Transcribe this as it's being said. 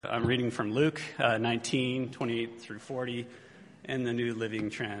I'm reading from Luke 19:28 through 40 in the New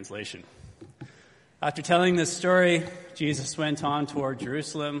Living Translation. After telling this story, Jesus went on toward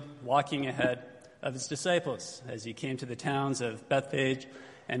Jerusalem, walking ahead of his disciples. As he came to the towns of Bethphage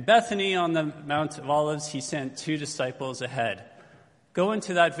and Bethany on the Mount of Olives, he sent 2 disciples ahead. "Go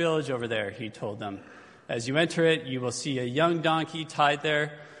into that village over there," he told them. "As you enter it, you will see a young donkey tied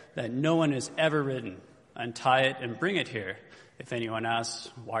there that no one has ever ridden. Untie it and bring it here. If anyone asks,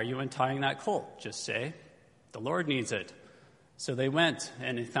 'Why are you untying that colt?' just say, 'The Lord needs it.'" So they went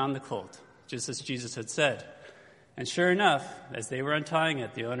and they found the colt, just as Jesus had said. And sure enough, as they were untying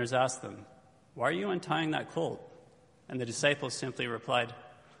it, the owners asked them, "Why are you untying that colt?" And the disciples simply replied,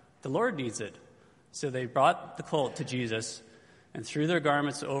 "The Lord needs it." So they brought the colt to Jesus and threw their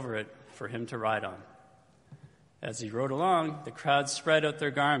garments over it for him to ride on. As he rode along, the crowd spread out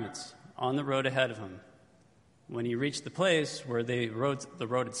their garments on the road ahead of him. When he reached the place where the road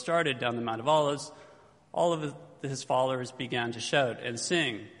had started down the Mount of Olives, all of his followers began to shout and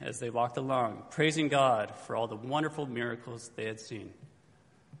sing as they walked along, praising God for all the wonderful miracles they had seen.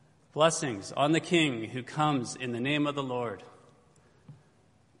 "Blessings on the King who comes in the name of the Lord.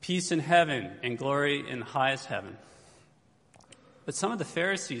 Peace in heaven and glory in the highest heaven." But some of the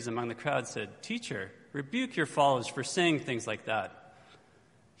Pharisees among the crowd said, "Teacher, rebuke your followers for saying things like that."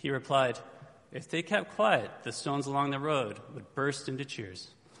 He replied, "If they kept quiet, the stones along the road would burst into cheers."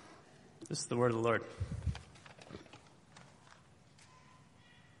 This is the word of the Lord.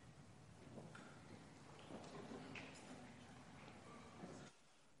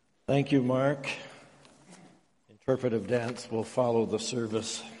 Thank you, Mark. Interpretive dance will follow the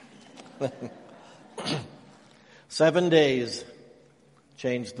service. 7 days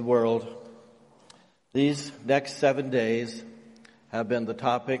changed the world. These next 7 days have been the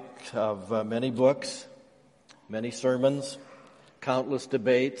topic of many books, many sermons, countless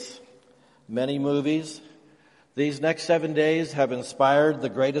debates, many movies. These next 7 days have inspired the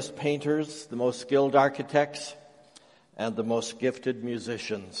greatest painters, the most skilled architects, and the most gifted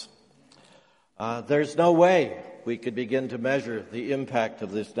musicians. There's no way we could begin to measure the impact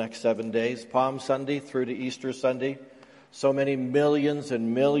of this next 7 days, Palm Sunday through to Easter Sunday. So many millions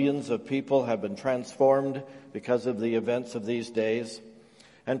and millions of people have been transformed because of the events of these days.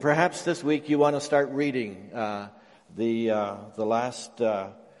 And perhaps this week you want to start reading the last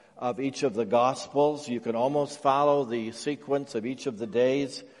of each of the Gospels. You can almost follow the sequence of each of the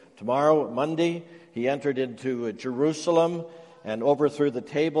days. Tomorrow, Monday, he entered into Jerusalem and overthrew the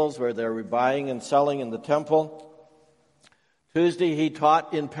tables where they were buying and selling in the temple. Tuesday, he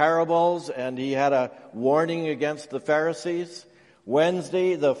taught in parables, and he had a warning against the Pharisees.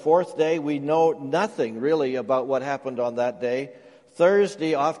 Wednesday, the 4th day, we know nothing really about what happened on that day.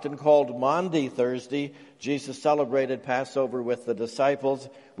 Thursday, often called Maundy Thursday, Jesus celebrated Passover with the disciples.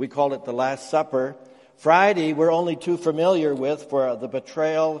 We call it the Last Supper. Friday, we're only too familiar with for the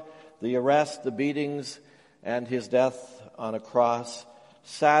betrayal, the arrest, the beatings, and his death on a cross.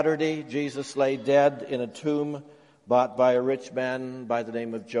 Saturday, Jesus lay dead in a tomb bought by a rich man by the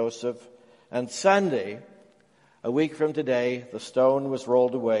name of Joseph. And Sunday, a week from today, the stone was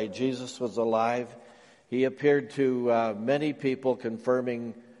rolled away. Jesus was alive. He appeared to many people,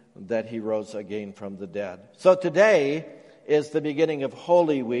 confirming that he rose again from the dead. So today is the beginning of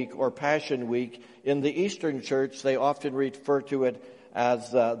Holy Week or Passion Week. In the Eastern Church, they often refer to it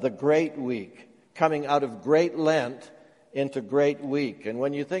as the Great Week, coming out of Great Lent into Great Week. And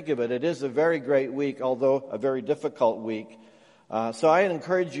when you think of it, it is a very great week, although a very difficult week. So I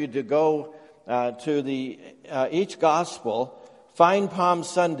encourage you to go to each gospel, find Palm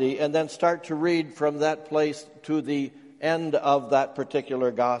Sunday, and then start to read from that place to the end of that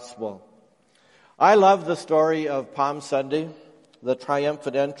particular gospel. I love the story of Palm Sunday, the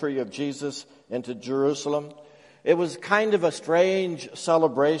triumphant entry of Jesus into Jerusalem. It was kind of a strange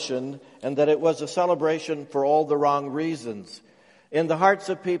celebration, and that it was a celebration for all the wrong reasons. In the hearts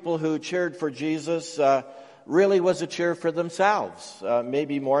of people who cheered for Jesus, really was a cheer for themselves,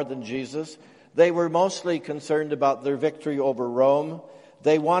 maybe more than Jesus. They were mostly concerned about their victory over Rome.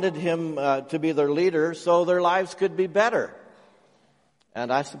 They wanted him to be their leader so their lives could be better.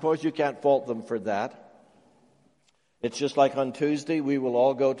 And I suppose you can't fault them for that. It's just like on Tuesday, we will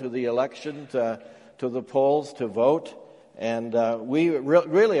all go to the election, to the polls to vote. And we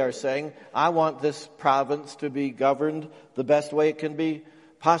really are saying, I want this province to be governed the best way it can be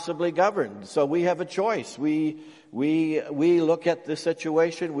possibly governed. So we have a choice. We look at the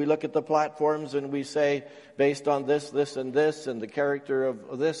situation, we look at the platforms, and we say, based on this, and this, and the character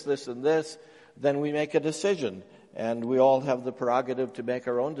of this, and this, then we make a decision. And we all have the prerogative to make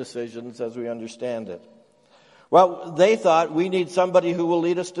our own decisions as we understand it. Well, they thought, we need somebody who will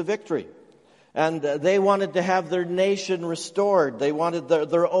lead us to victory. And they wanted to have their nation restored. They wanted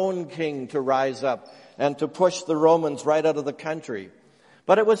their own king to rise up and to push the Romans right out of the country.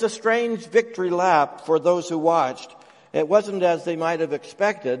 But it was a strange victory lap for those who watched. It wasn't as they might have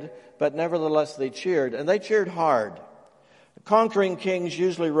expected, but nevertheless they cheered, and they cheered hard. Conquering kings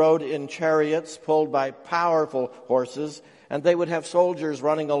usually rode in chariots pulled by powerful horses, and they would have soldiers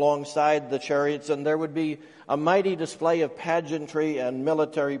running alongside the chariots, and there would be a mighty display of pageantry and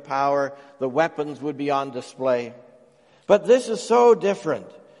military power. The weapons would be on display. But this is so different.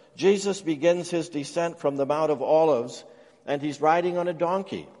 Jesus begins his descent from the Mount of Olives, and he's riding on a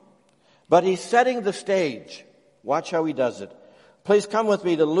donkey. But he's setting the stage. Watch how he does it. Please come with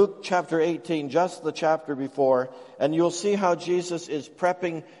me to Luke chapter 18, just the chapter before, and you'll see how Jesus is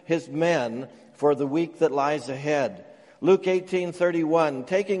prepping his men for the week that lies ahead. Luke 18:31,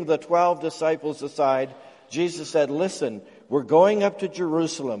 taking the 12 disciples aside, Jesus said, listen, we're going up to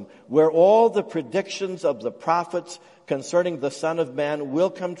Jerusalem, where all the predictions of the prophets concerning the Son of Man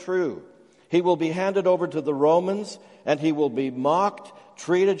will come true. He will be handed over to the Romans, and he will be mocked,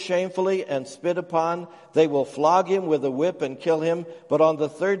 treated shamefully, and spit upon. They will flog him with a whip and kill him, but on the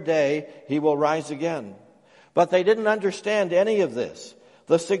third day he will rise again. But they didn't understand any of this.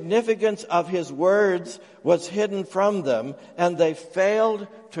 The significance of his words was hidden from them, and they failed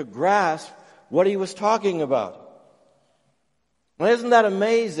to grasp what he was talking about. Now, isn't that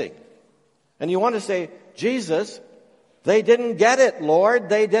amazing? And you want to say, Jesus, they didn't get it, Lord.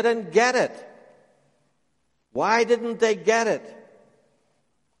 They didn't get it. Why didn't they get it?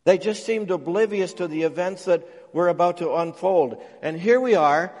 They just seemed oblivious to the events that were about to unfold. And here we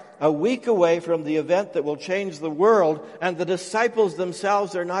are, a week away from the event that will change the world, and the disciples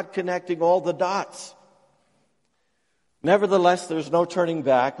themselves are not connecting all the dots. Nevertheless, there's no turning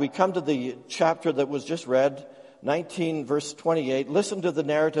back. We come to the chapter that was just read, 19 verse 28. Listen to the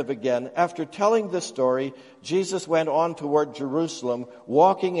narrative again. After telling this story, Jesus went on toward Jerusalem,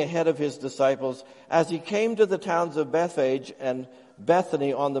 walking ahead of his disciples. As he came to the towns of Bethphage and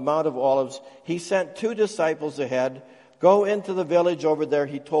Bethany on the Mount of Olives, he sent 2 disciples ahead. Go into the village over there,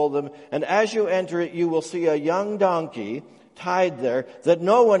 he told them, and as you enter it, you will see a young donkey tied there that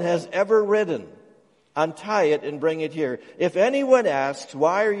no one has ever ridden. Untie it and bring it here. If anyone asks,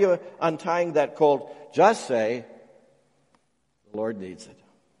 why are you untying that colt? Just say, the Lord needs it.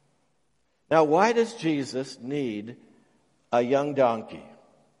 Now, why does Jesus need a young donkey,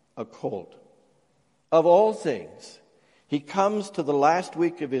 a colt? Of all things, he comes to the last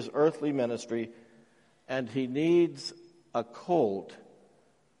week of his earthly ministry, and he needs a colt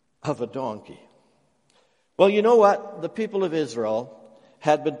of a donkey. Well, you know what? The people of Israel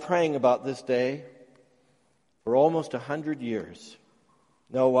had been praying about this day for almost 100 years.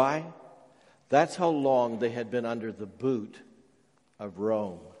 Know why? That's how long they had been under the boot of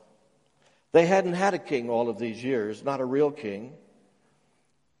Rome. They hadn't had a king all of these years, not a real king,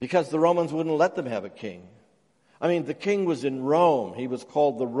 because the Romans wouldn't let them have a king. I mean, the king was in Rome. He was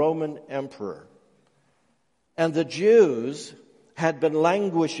called the Roman emperor. And the Jews had been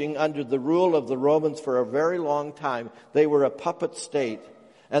languishing under the rule of the Romans for a very long time. They were a puppet state.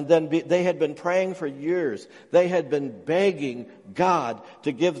 And then they had been praying for years. They had been begging God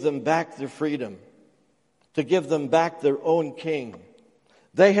to give them back their freedom, to give them back their own king.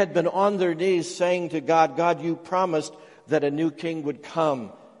 They had been on their knees saying to God, God, you promised that a new king would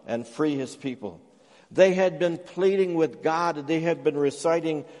come and free his people. They had been pleading with God. They had been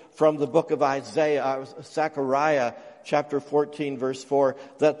reciting from the book of Isaiah, Zechariah, chapter 14, verse 4,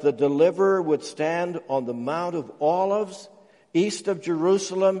 that the deliverer would stand on the Mount of Olives, east of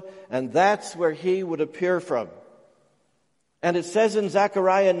Jerusalem, and that's where he would appear from. And it says in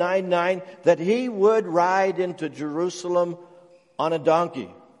Zechariah 9:9 that he would ride into Jerusalem on a donkey.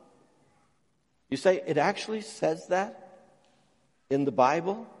 You say, it actually says that in the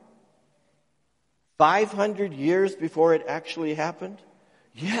Bible? 500 years before it actually happened?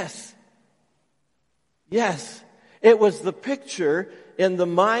 Yes. Yes. It was the picture in the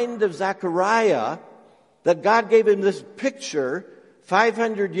mind of Zechariah that God gave him this picture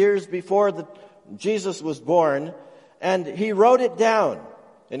 500 years before Jesus was born, and he wrote it down.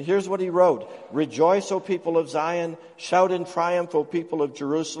 And here's what he wrote. Rejoice, O people of Zion. Shout in triumph, O people of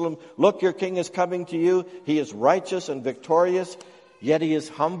Jerusalem. Look, your king is coming to you. He is righteous and victorious, yet he is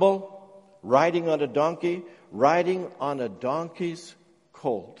humble, riding on a donkey, riding on a donkey's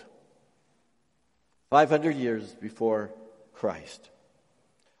colt. 500 years before Christ.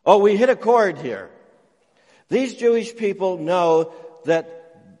 Oh, we hit a chord here. These Jewish people know that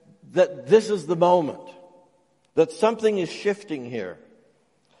this is the moment, that something is shifting here.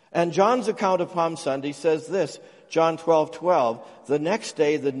 And John's account of Palm Sunday says this, John 12:12, the next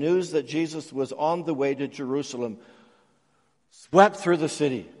day the news that Jesus was on the way to Jerusalem swept through the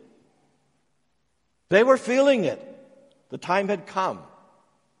city. They were feeling it. The time had come.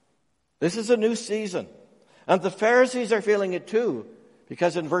 This is a new season. And the Pharisees are feeling it too.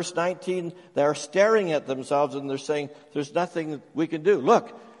 Because in verse 19, they're staring at themselves and they're saying, there's nothing we can do.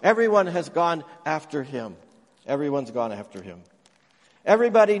 Look, everyone has gone after him. Everyone's gone after him.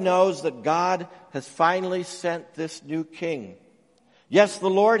 Everybody knows that God has finally sent this new king. Yes, the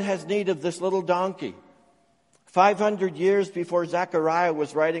Lord has need of this little donkey. 500 years before Zechariah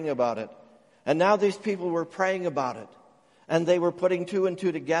was writing about it. And now these people were praying about it. And they were putting two and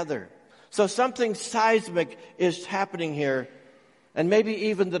two together. So something seismic is happening here. And maybe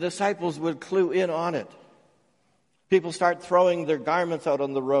even the disciples would clue in on it. People start throwing their garments out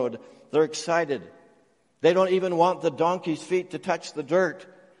on the road. They're excited. They don't even want the donkey's feet to touch the dirt.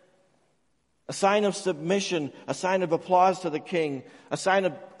 A sign of submission, a sign of applause to the king, a sign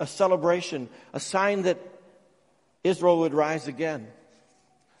of a celebration, a sign that Israel would rise again.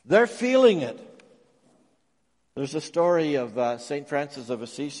 They're feeling it. There's a story of St. Francis of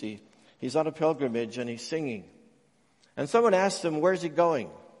Assisi. He's on a pilgrimage and he's singing. And someone asks him, where's he going?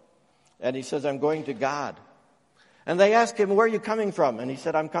 And he says, I'm going to God. And they ask him, where are you coming from? And he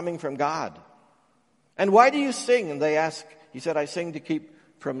said, I'm coming from God. And why do you sing? And they ask, he said, I sing to keep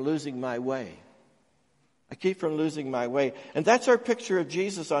from losing my way. I keep from losing my way. And that's our picture of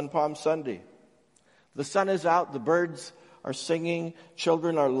Jesus on Palm Sunday. The sun is out, the birds are singing,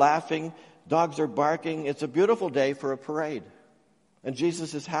 children are laughing, dogs are barking. It's a beautiful day for a parade. And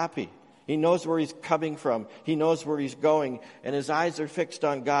Jesus is happy. He knows where he's coming from. He knows where he's going. And his eyes are fixed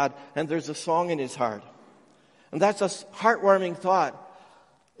on God. And there's a song in his heart. And that's a heartwarming thought.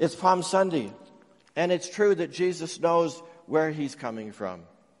 It's Palm Sunday. And it's true that Jesus knows where he's coming from.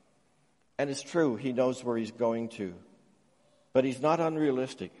 And it's true, he knows where he's going to. But he's not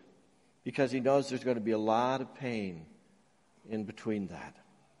unrealistic. Because he knows there's going to be a lot of pain in between that.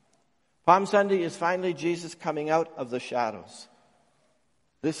 Palm Sunday is finally Jesus coming out of the shadows.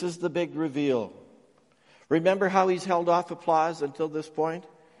 This is the big reveal. Remember how he's held off applause until this point?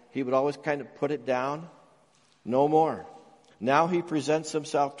 He would always kind of put it down. No more. Now he presents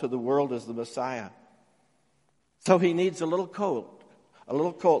himself to the world as the Messiah. So he needs a little colt,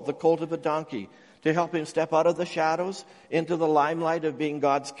 the colt of a donkey, to help him step out of the shadows into the limelight of being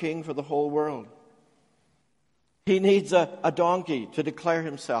God's king for the whole world. He needs a donkey to declare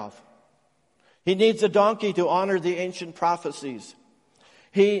himself. He needs a donkey to honor the ancient prophecies.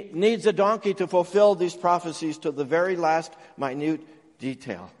 He needs a donkey to fulfill these prophecies to the very last minute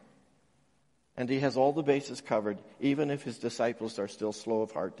detail. And he has all the bases covered, even if his disciples are still slow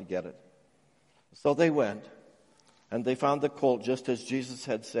of heart to get it. So they went, and they found the colt just as Jesus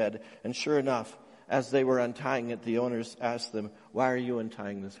had said. And sure enough, as they were untying it, the owners asked them, why are you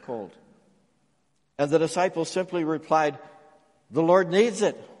untying this colt? And the disciples simply replied, the Lord needs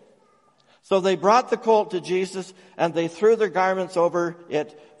it. So they brought the colt to Jesus, and they threw their garments over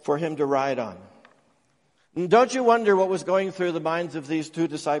it for him to ride on. And don't you wonder what was going through the minds of these two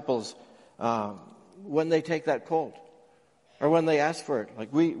disciples when they take that colt? Or when they ask for it?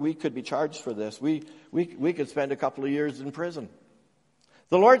 Like, we could be charged for this. We could spend a couple of years in prison.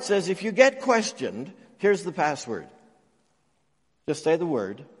 The Lord says, if you get questioned, here's the password. Just say the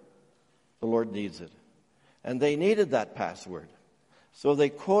word. The Lord needs it. And they needed that password. So they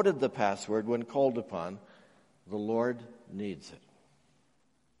quoted the password when called upon. The Lord needs it.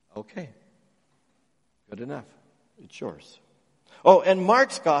 Okay. Good enough. It's yours. Oh, and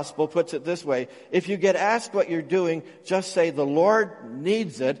Mark's gospel puts it this way. If you get asked what you're doing, just say, the Lord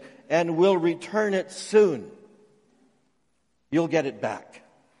needs it and will return it soon. You'll get it back.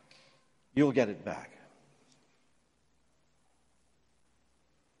 You'll get it back.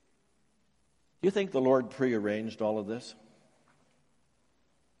 Do you think the Lord prearranged all of this?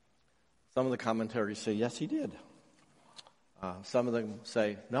 Some of the commentaries say, yes, he did. Some of them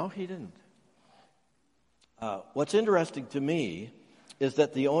say, no, he didn't. What's interesting to me is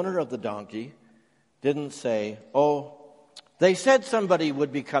that the owner of the donkey didn't say, oh, they said somebody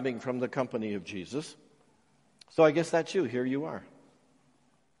would be coming from the company of Jesus, so I guess that's you. Here you are.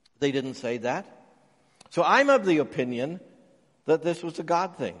 They didn't say that. So I'm of the opinion that this was a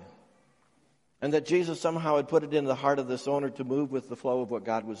God thing, and that Jesus somehow had put it in the heart of this owner to move with the flow of what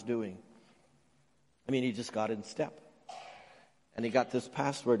God was doing. I mean, he just got in step. And he got this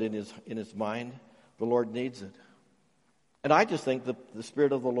password in his mind. The Lord needs it. And I just think the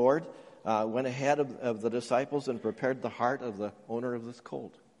Spirit of the Lord went ahead of the disciples and prepared the heart of the owner of this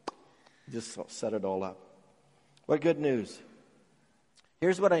colt. Just set it all up. What good news.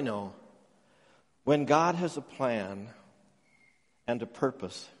 Here's what I know. When God has a plan and a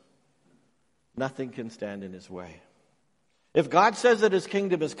purpose, nothing can stand in his way. If God says that his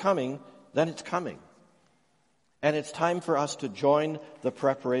kingdom is coming, then it's coming. And it's time for us to join the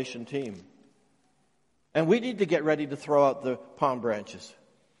preparation team. And we need to get ready to throw out the palm branches.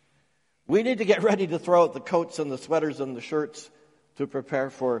 We need to get ready to throw out the coats and the sweaters and the shirts to prepare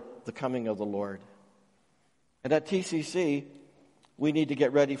for the coming of the Lord. And at TCC, we need to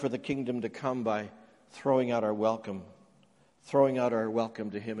get ready for the kingdom to come by throwing out our welcome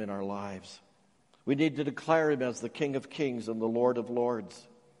to him in our lives. We need to declare him as the King of Kings and the Lord of Lords.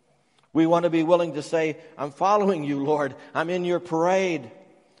 We want to be willing to say, I'm following you, Lord. I'm in your parade.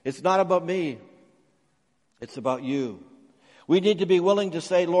 It's not about me. It's about you. We need to be willing to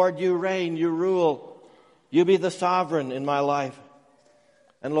say, Lord, you reign, you rule. You be the sovereign in my life.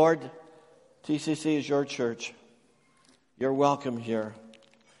 And Lord, TCC is your church. You're welcome here.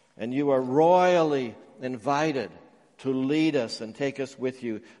 And you are royally invited to lead us and take us with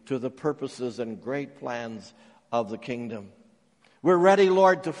you to the purposes and great plans of the kingdom. We're ready,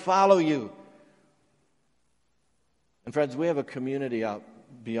 Lord, to follow you. And friends, we have a community out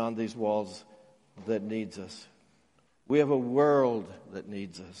beyond these walls that needs us. We have a world that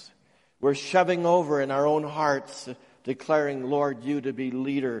needs us. We're shoving over in our own hearts, declaring, Lord, you to be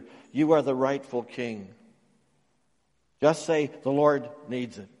leader. You are the rightful king. Just say, the Lord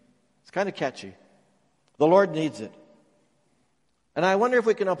needs it. It's kind of catchy. The Lord needs it. And I wonder if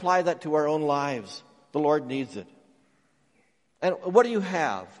we can apply that to our own lives. The Lord needs it. And what do you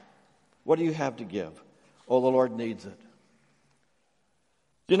have? What do you have to give? Oh, the Lord needs it.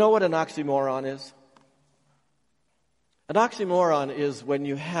 Do you know what an oxymoron is? An oxymoron is when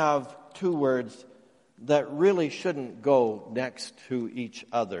you have two words that really shouldn't go next to each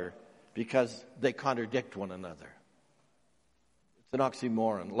other because they contradict one another. It's an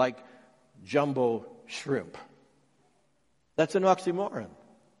oxymoron, like jumbo shrimp. That's an oxymoron.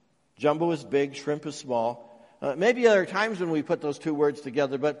 Jumbo is big, shrimp is small. Maybe there are times when we put those two words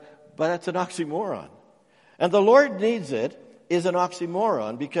together, but that's an oxymoron. And the Lord needs it is an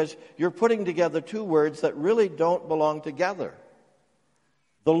oxymoron because you're putting together two words that really don't belong together.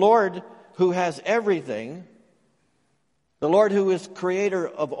 The Lord who has everything, the Lord who is creator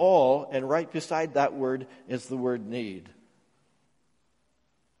of all, and right beside that word is the word need.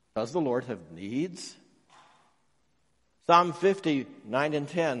 Does the Lord have needs? Psalm 50, 9 and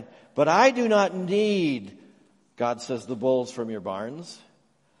 10. But I do not need, God says, the bulls from your barns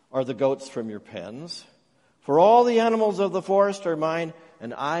or the goats from your pens. For all the animals of the forest are mine,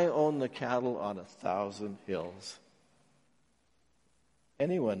 and I own the cattle on 1,000 hills.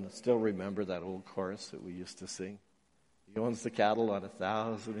 Anyone still remember that old chorus that we used to sing? He owns the cattle on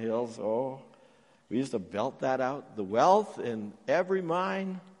 1,000 hills. Oh, we used to belt that out. The wealth in every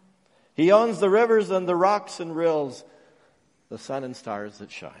mine. He owns the rivers and the rocks and rills, the sun and stars that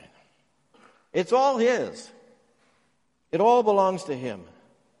shine. It's all his. It all belongs to him.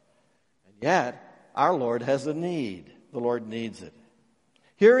 And yet, our Lord has a need. The Lord needs it.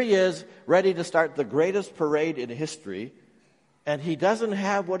 Here he is, ready to start the greatest parade in history, and he doesn't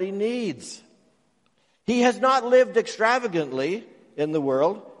have what he needs. He has not lived extravagantly in the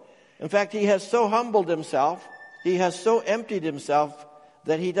world. In fact, he has so humbled himself, he has so emptied himself,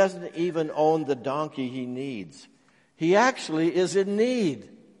 that he doesn't even own the donkey he needs. He actually is in need.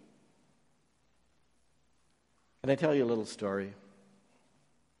 Can I tell you a little story?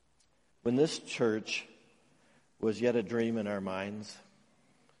 When this church was yet a dream in our minds,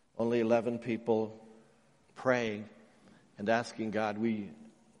 only 11 people praying and asking God. We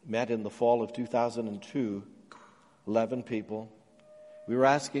met in the fall of 2002, 11 people. We were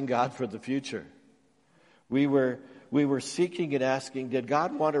asking God for the future. We were seeking and asking, did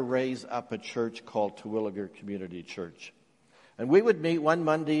God want to raise up a church called Terwilliger Community Church? And we would meet one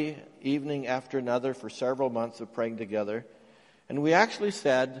Monday evening after another for several months of praying together. And we actually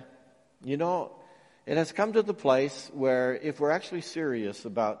said, you know, it has come to the place where if we're actually serious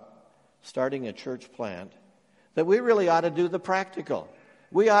about starting a church plant, that we really ought to do the practical.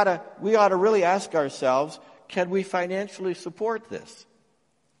 We ought to really ask ourselves, can we financially support this?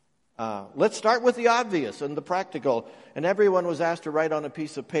 Let's start with the obvious and the practical. And everyone was asked to write on a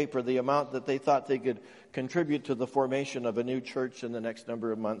piece of paper the amount that they thought they could contribute to the formation of a new church in the next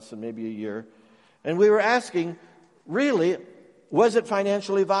number of months and maybe a year. And we were asking, really, was it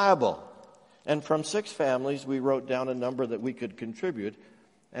financially viable? And from 6 families, we wrote down a number that we could contribute.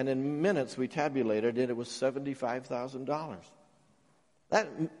 And in minutes, we tabulated it. It was $75,000.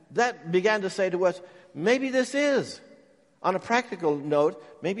 That began to say to us, maybe this is, on a practical note,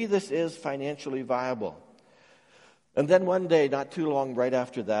 maybe this is financially viable. And then one day, not too long right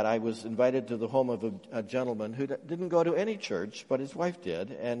after that, I was invited to the home of a gentleman who didn't go to any church, but his wife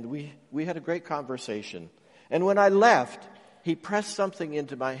did, and we had a great conversation. And when I left, he pressed something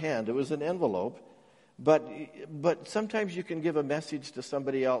into my hand. It was an envelope, but sometimes you can give a message to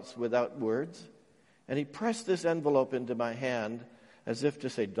somebody else without words. And he pressed this envelope into my hand as if to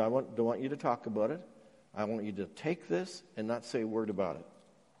say, don't want you to talk about it. I want you to take this and not say a word about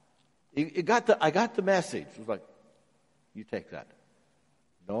it. I got the message. It was like, you take that.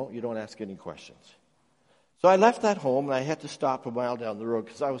 No, you don't ask any questions. So I left that home, and I had to stop a mile down the road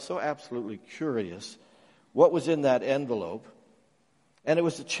because I was so absolutely curious what was in that envelope. And it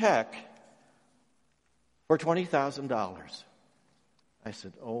was a check for $20,000. I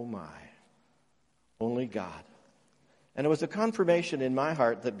said, oh my, only God. And it was a confirmation in my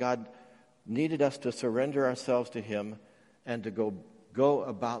heart that God needed us to surrender ourselves to Him and to go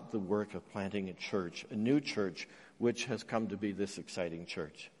about the work of planting a church, a new church, which has come to be this exciting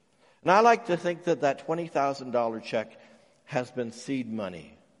church. And I like to think that $20,000 check has been seed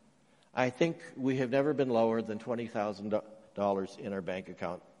money. I think we have never been lower than $20,000 in our bank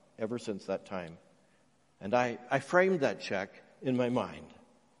account ever since that time. And I framed that check in my mind.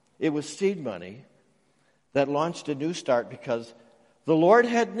 It was seed money that launched a new start because the Lord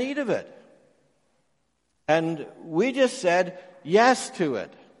had need of it. And we just said yes to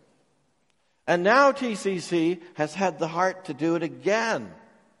it. And now TCC has had the heart to do it again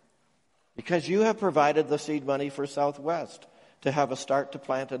because you have provided the seed money for Southwest to have a start to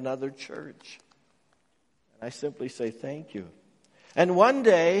plant another church. And I simply say thank you. And one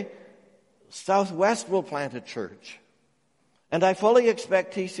day, Southwest will plant a church. And I fully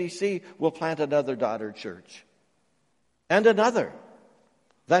expect TCC will plant another daughter church. And another.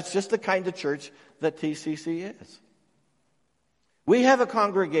 That's just the kind of church that TCC is. We have a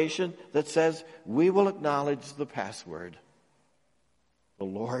congregation that says we will acknowledge the password. The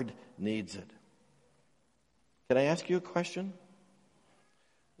Lord needs it. Can I ask you a question?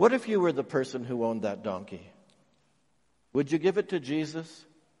 What if you were the person who owned that donkey? Would you give it to Jesus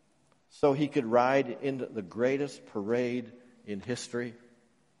so he could ride into the greatest parade in history?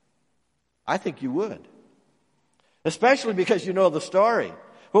 I think you would. Especially because you know the story.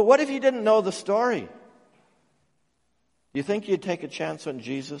 But what if you didn't know the story? Do you think you'd take a chance on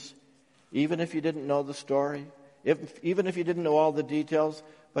Jesus, even if you didn't know the story? Even if you didn't know all the details,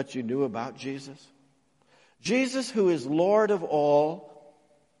 but you knew about Jesus? Jesus, who is Lord of all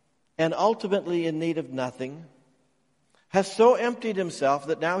and ultimately in need of nothing, has so emptied himself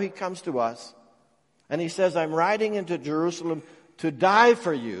that now he comes to us and he says, I'm riding into Jerusalem to die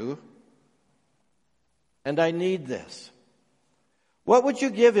for you, and I need this. What would you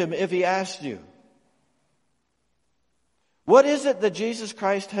give him if he asked you? What is it that Jesus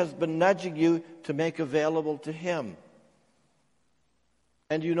Christ has been nudging you to make available to him?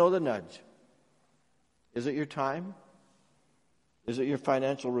 And you know the nudge. Is it your time? Is it your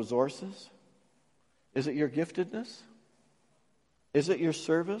financial resources? Is it your giftedness? Is it your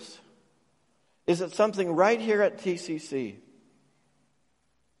service? Is it something right here at TCC?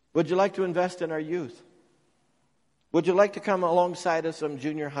 Would you like to invest in our youth? Would you like to come alongside of some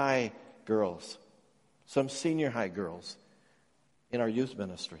junior high girls, some senior high girls in our youth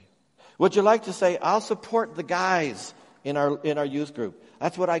ministry? Would you like to say, I'll support the guys in our youth group?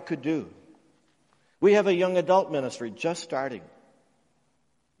 That's what I could do. We have a young adult ministry just starting.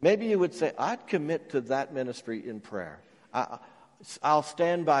 Maybe you would say, I'd commit to that ministry in prayer. I'll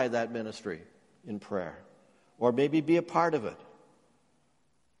stand by that ministry in prayer. Or maybe be a part of it.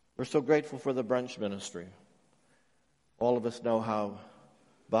 We're so grateful for the brunch ministry. All of us know how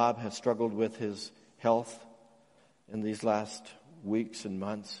Bob has struggled with his health in these last weeks and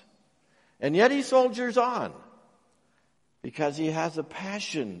months. And yet he soldiers on because he has a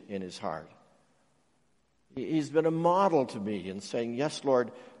passion in his heart. He's been a model to me in saying, yes,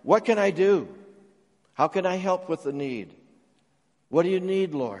 Lord, what can I do? How can I help with the need? What do you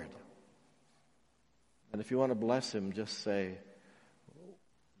need, Lord? And if you want to bless him, just say,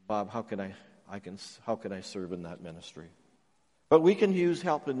 Bob, how can I serve in that ministry? But we can use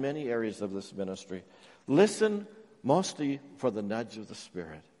help in many areas of this ministry. Listen mostly for the nudge of the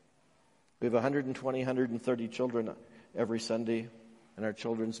Spirit. We have 120, 130 children every Sunday in our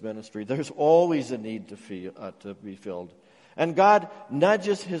children's ministry. There's always a need to be filled. And God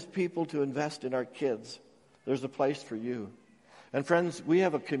nudges his people to invest in our kids. There's a place for you. And friends, we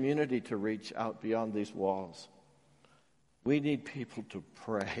have a community to reach out beyond these walls. We need people to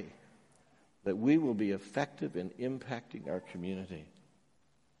pray that we will be effective in impacting our community.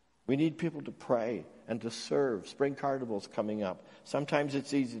 We need people to pray and to serve. Spring Carnival's coming up. Sometimes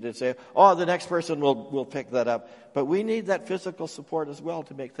it's easy to say, oh, the next person will pick that up. But we need that physical support as well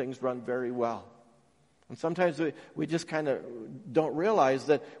to make things run very well. And sometimes we just kind of don't realize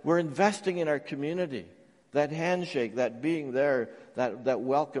that we're investing in our community. That handshake, that being there, that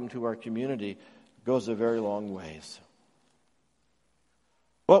welcome to our community goes a very long ways.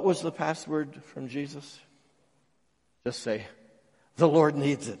 What was the password from Jesus? Just say, the Lord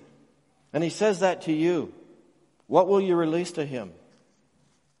needs it. And he says that to you. What will you release to him?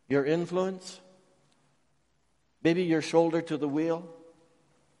 Your influence? Maybe your shoulder to the wheel?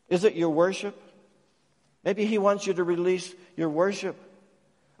 Is it your worship? Maybe he wants you to release your worship.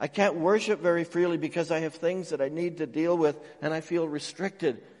 I can't worship very freely because I have things that I need to deal with and I feel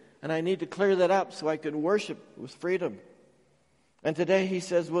restricted. And I need to clear that up so I can worship with freedom. And today he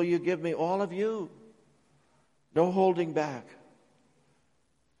says, will you give me all of you? No holding back.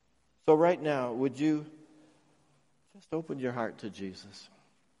 So right now, would you just open your heart to Jesus?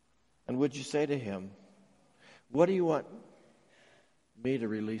 And would you say to him, what do you want me to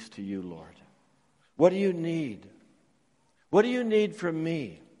release to you, Lord? What do you need? What do you need from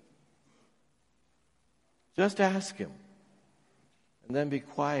me? Just ask him. And then be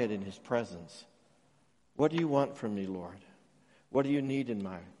quiet in his presence. What do you want from me, Lord? What do you need in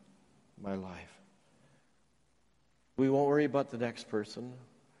my life? We won't worry about the next person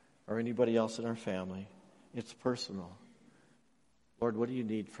or anybody else in our family. It's personal. Lord, what do you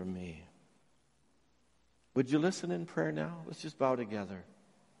need from me? Would you listen in prayer now? Let's just bow together.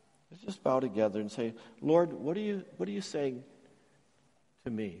 Let's just bow together and say, Lord, what are you saying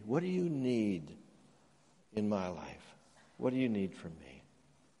to me? What do you need in my life? What do you need from me?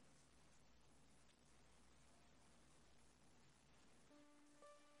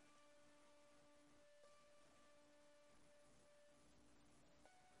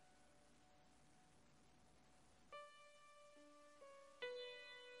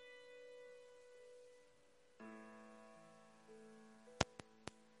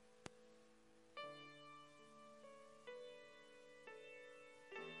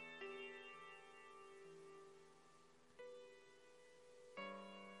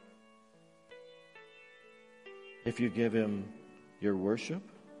 If you give him your worship,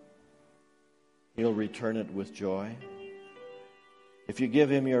 he'll return it with joy. If you give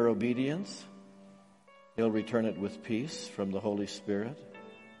him your obedience, he'll return it with peace from the Holy Spirit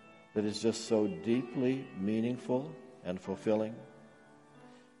that is just so deeply meaningful and fulfilling.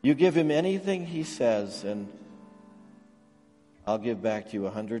 You give him anything he says, and I'll give back to you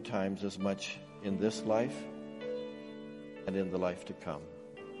 100 times as much in this life and in the life to come.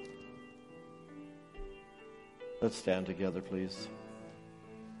 Let's stand together, please.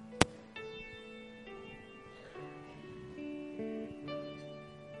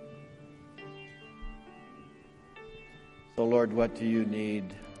 So, Lord, what do you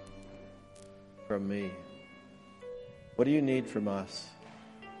need from me? What do you need from us?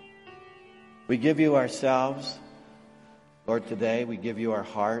 We give you ourselves. Lord, today we give you our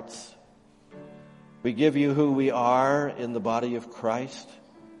hearts. We give you who we are in the body of Christ.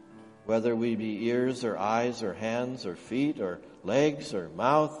 Whether we be ears or eyes or hands or feet or legs or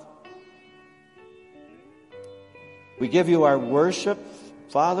mouth. We give you our worship,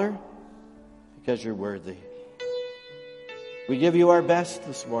 Father, because you're worthy. We give you our best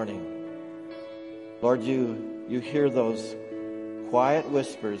this morning. Lord, you hear those quiet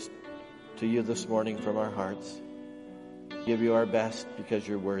whispers to you this morning from our hearts. We give you our best because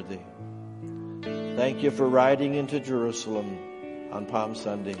you're worthy. Thank you for riding into Jerusalem on Palm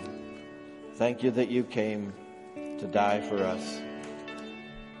Sunday. Thank you that you came to die for us.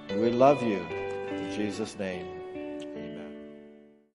 And we love you. In Jesus' name.